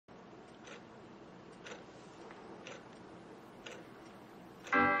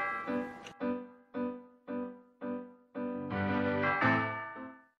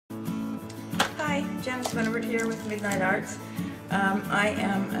Janice Winifred here with Midnight Arts. I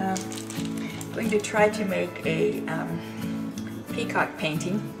am going to try to make a peacock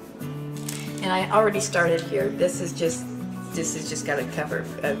painting, and I already started here. This has just got a cover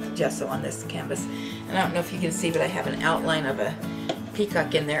of gesso on this canvas, and I don't know if you can see, but I have an outline of a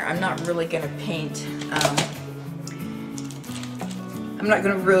peacock in there. I'm not really going to paint. I'm not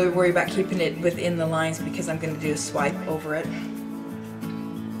going to really worry about keeping it within the lines because I'm going to do a swipe over it.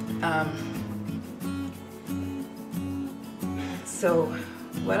 So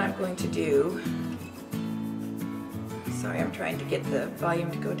what I'm going to do, sorry, I'm trying to get the volume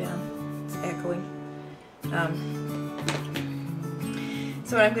to go down, it's echoing.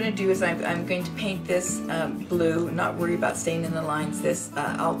 So what I'm going to do is I'm going to paint this blue, not worry about staying in the lines, this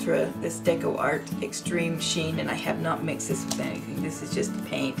this Deco Art Extreme Sheen, and I have not mixed this with anything. This is just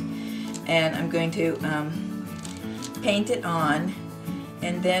paint. And I'm going to paint it on,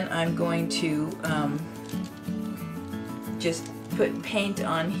 and then I'm going to just put paint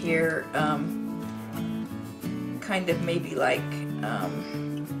on here, kind of maybe like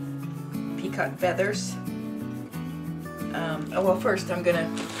peacock feathers. Well, first I'm going to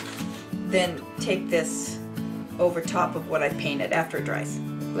then take this over top of what I painted after it dries.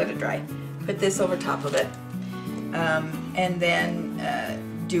 Let it dry. Put this over top of it, and then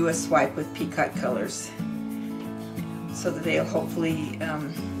do a swipe with peacock colors so that they'll hopefully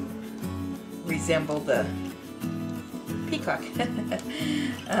resemble the peacock.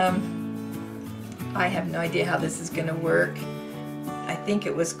 I have no idea how this is going to work. I think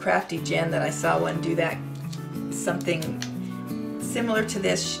it was Crafty Jen that I saw one do that, something similar to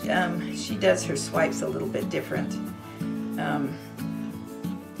this. She does her swipes a little bit different,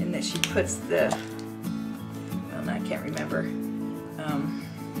 in that she puts the, well, I can't remember,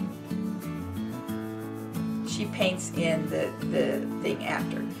 she paints in the thing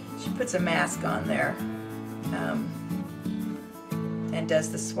after. She puts a mask on there and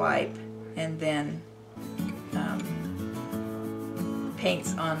does the swipe, and then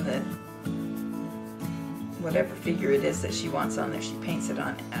paints on the whatever figure it is that she wants on there. She paints it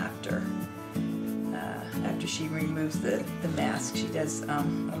on after she removes the mask. She does a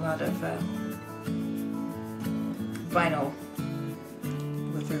lot of vinyl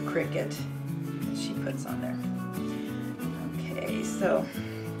with her Cricut that she puts on there. Okay, so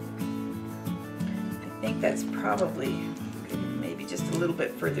I think that's probably maybe just a little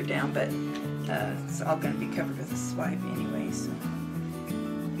bit further down, but it's all going to be covered with a swipe anyway. So.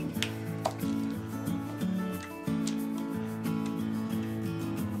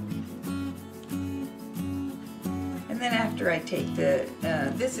 And then after I take the,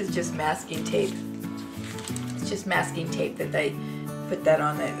 this is just masking tape. It's just masking tape that I put that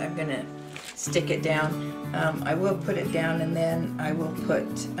on. I'm going to stick it down. I will put it down, and then I will put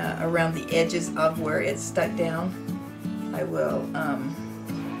around the edges of where it's stuck down, I will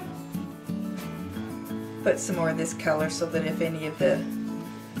put some more of this color so that if any of the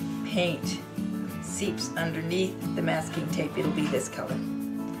paint seeps underneath the masking tape, it'll be this color.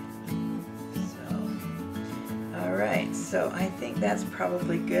 So, alright, so I think that's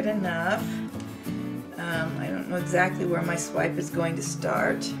probably good enough. I don't know exactly where my swipe is going to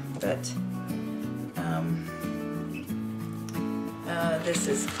start, but this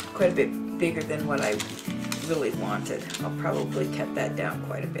is quite a bit bigger than what I really wanted. I'll probably cut that down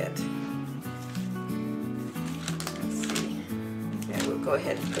quite a bit. Let's see. Okay, we'll go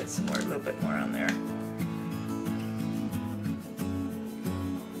ahead and put some more, a little bit more on there.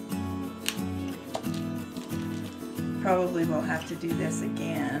 Probably will have to do this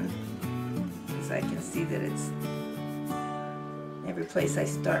again, because I can see that it's every place I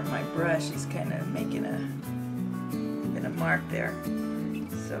start my brush is kind of making a mark there.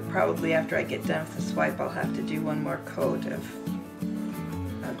 So probably after I get done with the swipe, I'll have to do one more coat of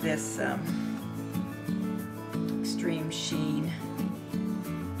this Extreme Sheen.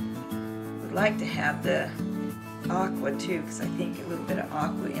 Would like to have the aqua too, because I think a little bit of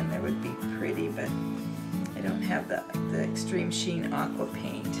aqua in there would be pretty, but I don't have the Extreme Sheen aqua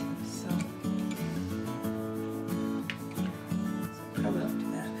paint, so probably won't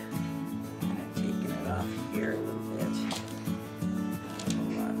do that. I'm kind of taking it off here a little bit.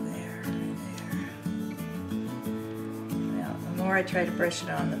 The more I try to brush it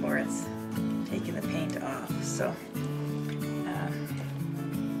on, the more it's taking the paint off. So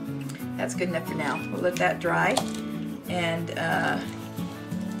that's good enough for now. We'll let that dry, and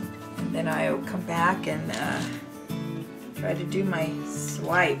then I'll come back and try to do my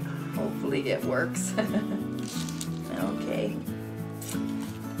swipe. Hopefully it works. Okay.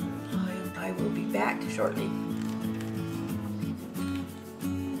 I will be back shortly.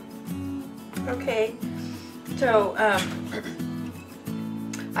 Okay, so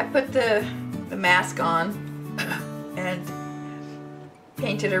I put the mask on and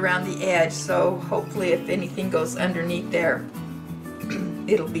painted around the edge, so hopefully if anything goes underneath there,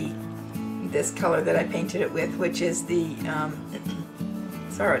 it'll be this color that I painted it with, which is the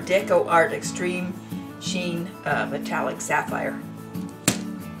Deco Art Extreme Sheen Metallic Sapphire.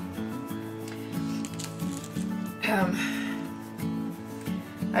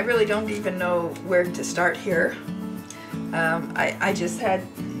 I really don't even know where to start here. I just had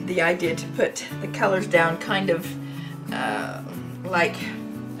the idea to put the colors down kind of like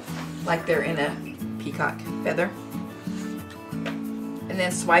they're in a peacock feather, and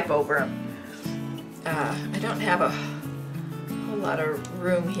then swipe over them. I don't have a whole lot of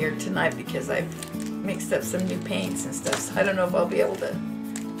room here tonight because I've mixed up some new paints and stuff, so I don't know if I'll be able to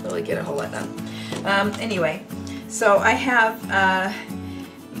really get a whole lot done. Anyway, so I have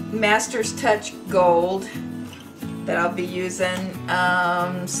Master's Touch Gold that I'll be using,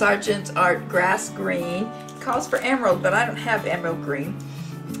 Sargent Art Grass Green. It calls for emerald, but I don't have emerald green.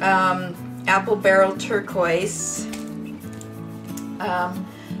 Apple Barrel Turquoise,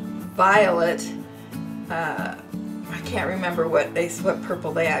 Violet, I can't remember what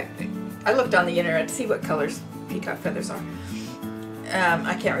purple they are. I looked on the internet to see what colors peacock feathers are.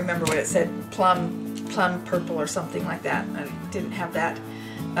 I can't remember what it said, plum purple or something like that. I didn't have that.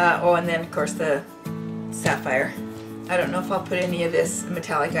 Oh, and then of course the sapphire. I don't know if I'll put any of this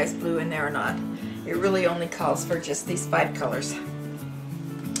metallic ice blue in there or not. It really only calls for just these 5 colors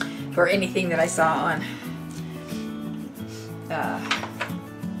for anything that I saw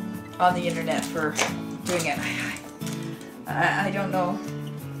on the internet for doing it. I don't know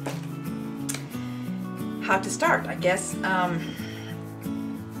how to start, I guess. I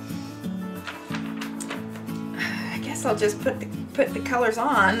guess I'll just put the colors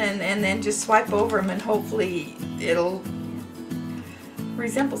on and then just swipe over them, and hopefully it'll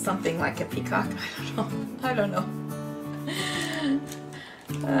resemble something like a peacock. I don't know.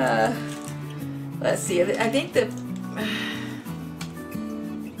 Let's see. I think the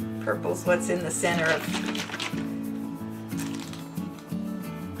purple's what's in the center of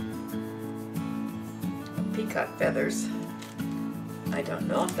peacock feathers. I don't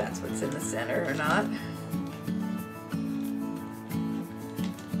know if that's what's in the center or not.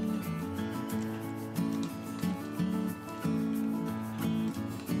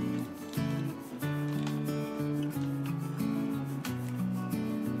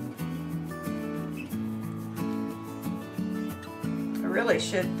 Really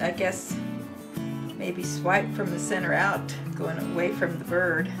should, I guess, maybe swipe from the center out, going away from the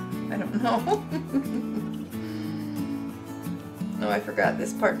bird. I don't know. No, I forgot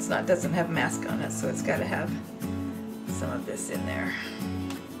this part's doesn't have mask on it, so it's got to have some of this in there.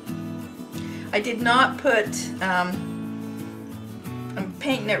 I did not put, I'm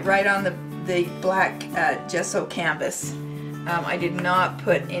painting it right on the black gesso canvas. I did not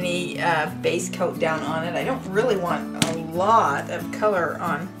put any base coat down on it. I don't really want a lot of color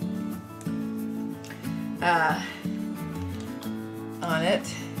on it.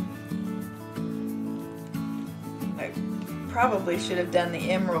 I probably should have done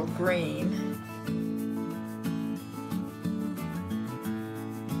the emerald green.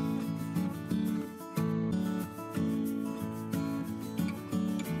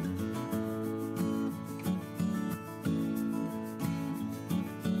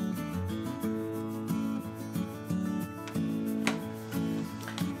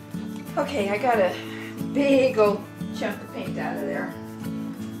 Okay, I got a big old chunk of paint out of there,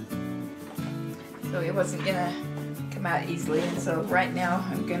 so it wasn't gonna come out easily. And so right now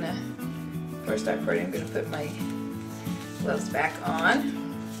I'm gonna, for start part, I'm gonna put my gloves back on.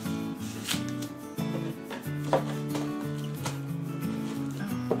 Oh,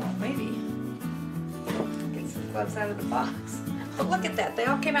 maybe get some gloves out of the box. Oh, look at that! They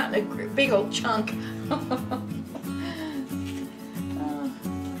all came out in a big old chunk.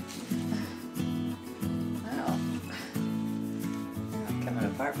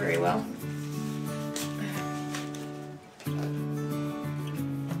 Very well.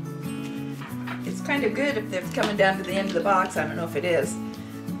 It's kind of good if it's coming down to the end of the box. I don't know if it is,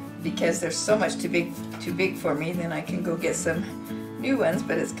 because there's so much too big for me. Then I can go get some new ones,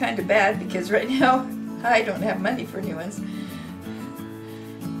 but it's kind of bad because right now I don't have money for new ones.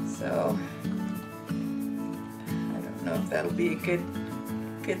 So I don't know if that'll be a good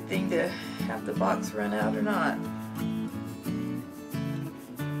thing to have the box run out or not.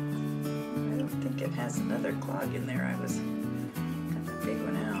 It has another clog in there. I got the big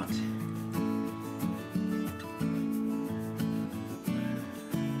one out.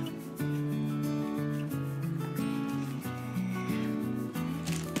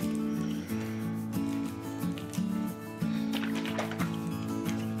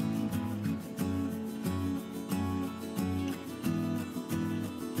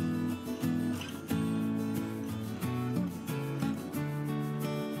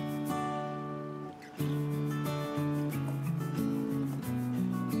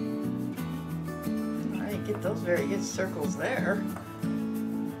 not those very good circles there.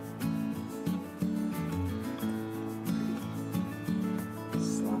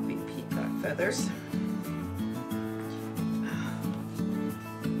 Sloppy peacock feathers.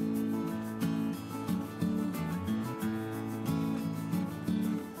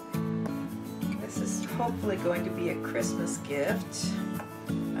 This is hopefully going to be a Christmas gift.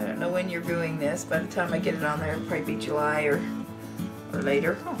 I don't know when you're viewing this. By the time I get it on there, it'll probably be July or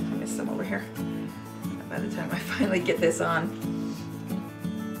later. Oh, I missed some over here. By the time I finally get this on.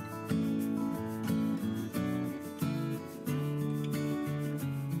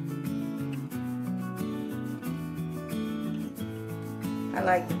 I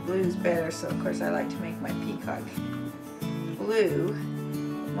like the blues better, so of course I like to make my peacock blue.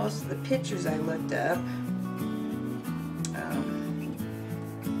 Most of the pictures I looked up,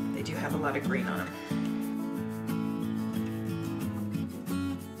 they do have a lot of green on them.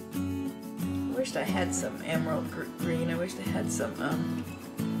 I wished I had some emerald green. I wished I had some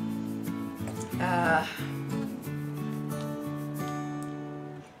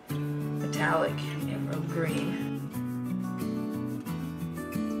metallic emerald green.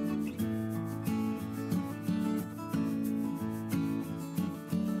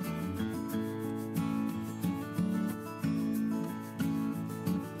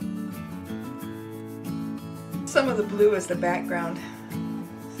 Some of the blue is the background.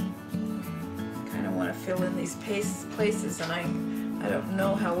 Kind of want to fill in these places, and I don't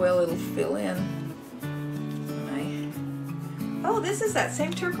know how well it'll fill in. Oh, this is that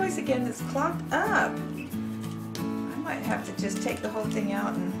same turquoise again that's clogged up. I might have to just take the whole thing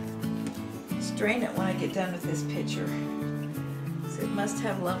out and strain it when I get done with this picture. So it must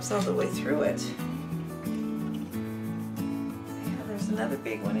have lumps all the way through it. Yeah, there's another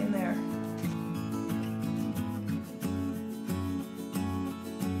big one in there.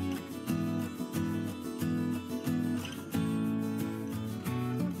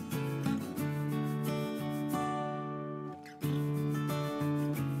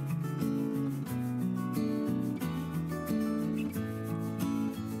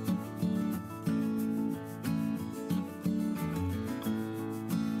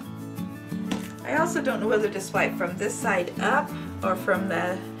 I also don't know whether to swipe from this side up or from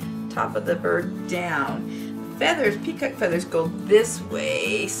the top of the bird down. Feathers, peacock feathers go this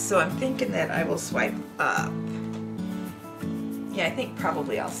way, so I'm thinking that I will swipe up. Yeah, I think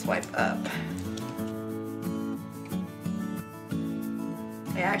probably I'll swipe up.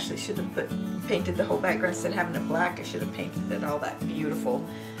 I actually should have painted the whole background instead of having it black. I should have painted it all that beautiful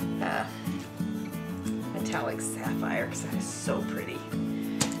metallic sapphire, because that is so pretty.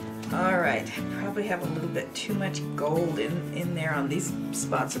 Alright, I probably have a little bit too much gold in there on these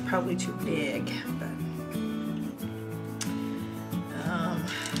spots. Are probably too big. But,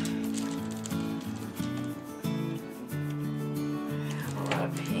 a lot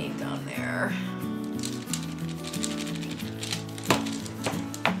of paint on there.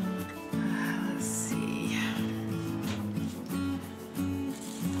 Let's see.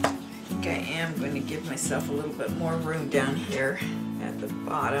 I think I am going to give myself a little bit more room down here at the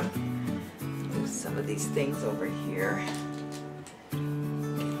bottom. Move some of these things over here. Get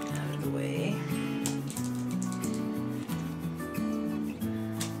out of the way.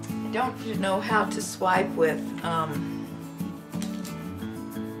 I don't know how to swipe with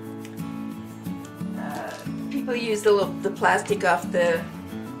people use the plastic off the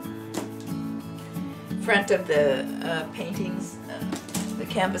front of the paintings, the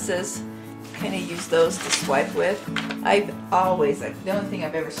canvases. Kind of use those to swipe with. I've always, the only thing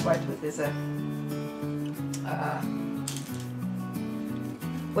I've ever swiped with is a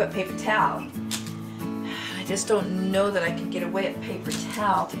wet paper towel. I just don't know that I could get a wet paper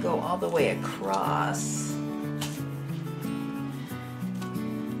towel to go all the way across.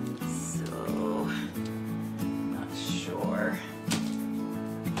 So, I'm not sure.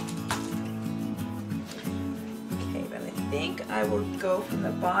 Okay, but I think I will go from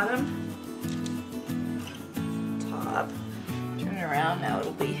the bottom. Turn it around, now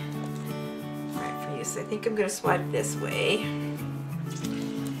it'll be right for you. So I think I'm going to swipe this way.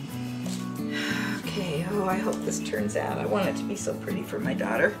 Okay, oh, I hope this turns out. I want it to be so pretty for my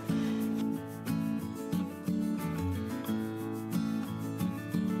daughter.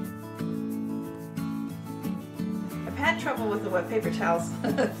 I've had trouble with the wet paper towels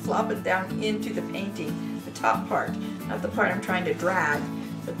flopping down into the painting, the top part. Not the part I'm trying to drag,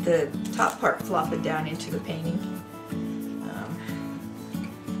 but the top part flopping down into the painting.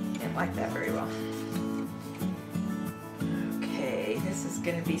 Like that very well. Okay, this is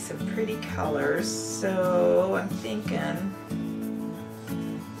going to be some pretty colors, so I'm thinking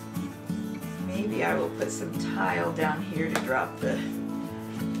maybe maybe I will put some tile down here to drop the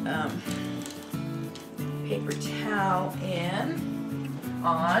paper towel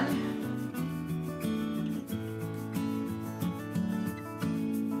on.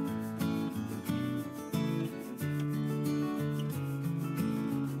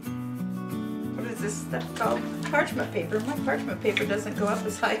 What is this stuff called? Parchment paper. My parchment paper doesn't go up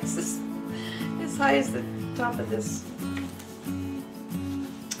as high as this, as high as the top of this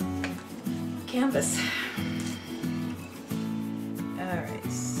canvas.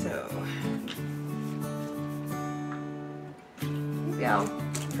 Alright, so maybe I'll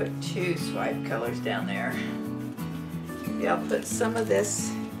put 2 swipe colors down there. Maybe I'll put some of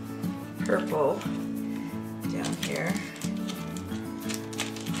this purple down here.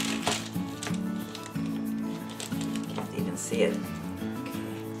 Can't even see it. Okay.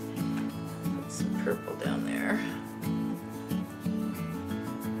 Put some purple down there.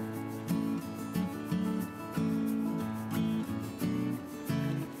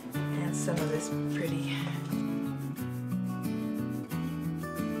 Some of this pretty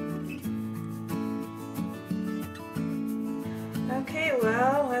okay,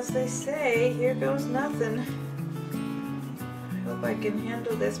 well, as they say, here goes nothing. I hope I can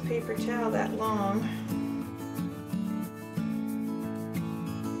handle this paper towel that long.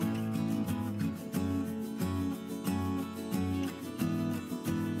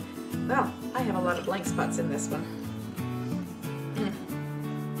 Well, I have a lot of blank spots in this one.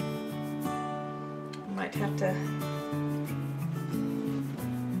 Have to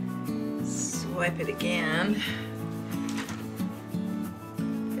swipe it again,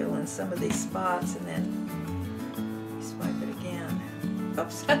 fill in some of these spots, and then swipe it again.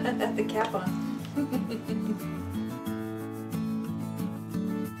 Oops, I had the cap on.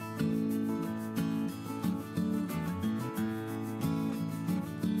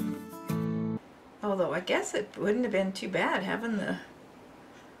 Although I guess it wouldn't have been too bad having the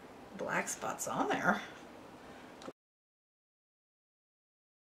black spots on there.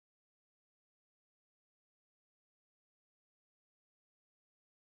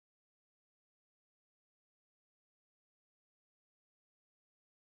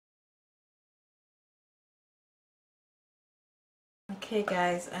 Okay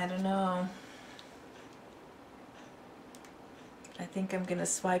guys, I don't know. I think I'm gonna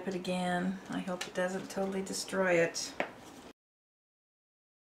swipe it again. I hope it doesn't totally destroy it.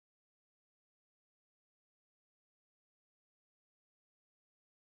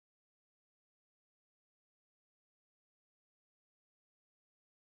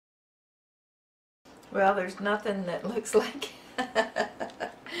 Well, there's nothing that looks like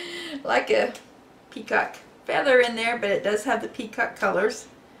like a peacock feather in there, but it does have the peacock colors.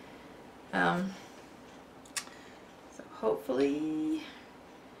 So hopefully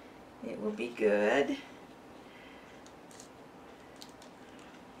it will be good.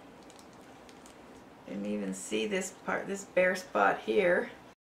 Didn't even see this part, this bare spot here.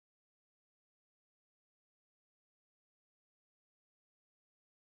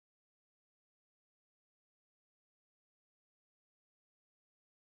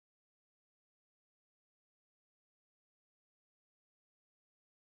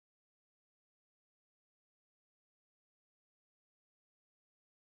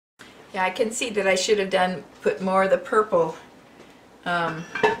 Yeah, I can see that I should have put more of the purple. Should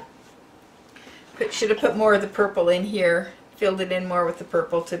have put more of the purple in here, filled it in more with the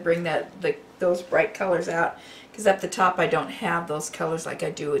purple to bring those bright colors out. Because up the top I don't have those colors like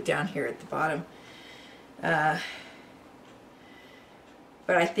I do down here at the bottom. But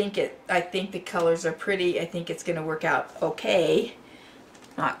I think the colors are pretty. I think it's going to work out okay.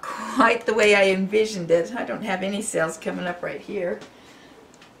 Not quite the way I envisioned it. I don't have any cells coming up right here.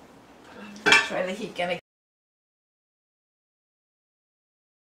 Try the heat gun.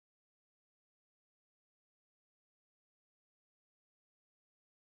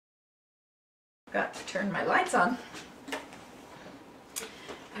 Got to turn my lights on.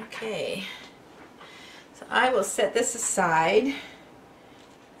 Okay, so I will set this aside.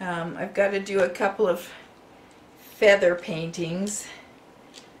 I've got to do a couple of feather paintings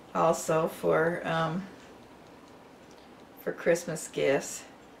also for Christmas gifts.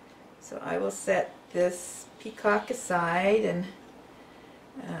 So I will set this peacock aside and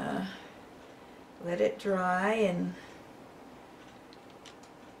let it dry, and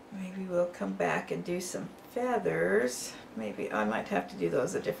maybe we'll come back and do some feathers. Maybe I might have to do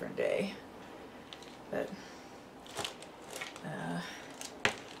those a different day. But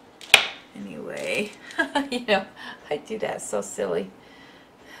anyway, you know, I do that so silly.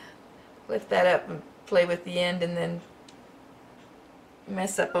 Lift that up and play with the end and then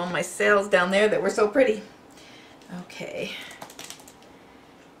mess up all my sails down there that were so pretty. Okay.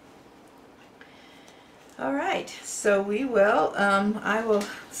 All right, so we will, I will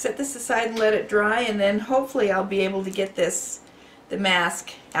set this aside and let it dry, and then hopefully I'll be able to get the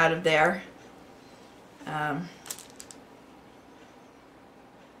mask out of there.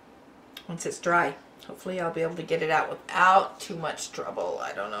 Once it's dry. Hopefully I'll be able to get it out without too much trouble.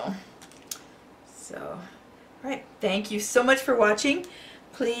 I don't know. So, all right, thank you so much for watching.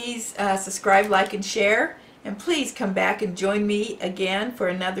 Please subscribe, like, and share. And please come back and join me again for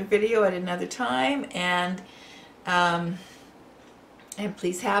another video at another time. And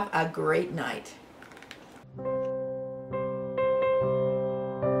please have a great night.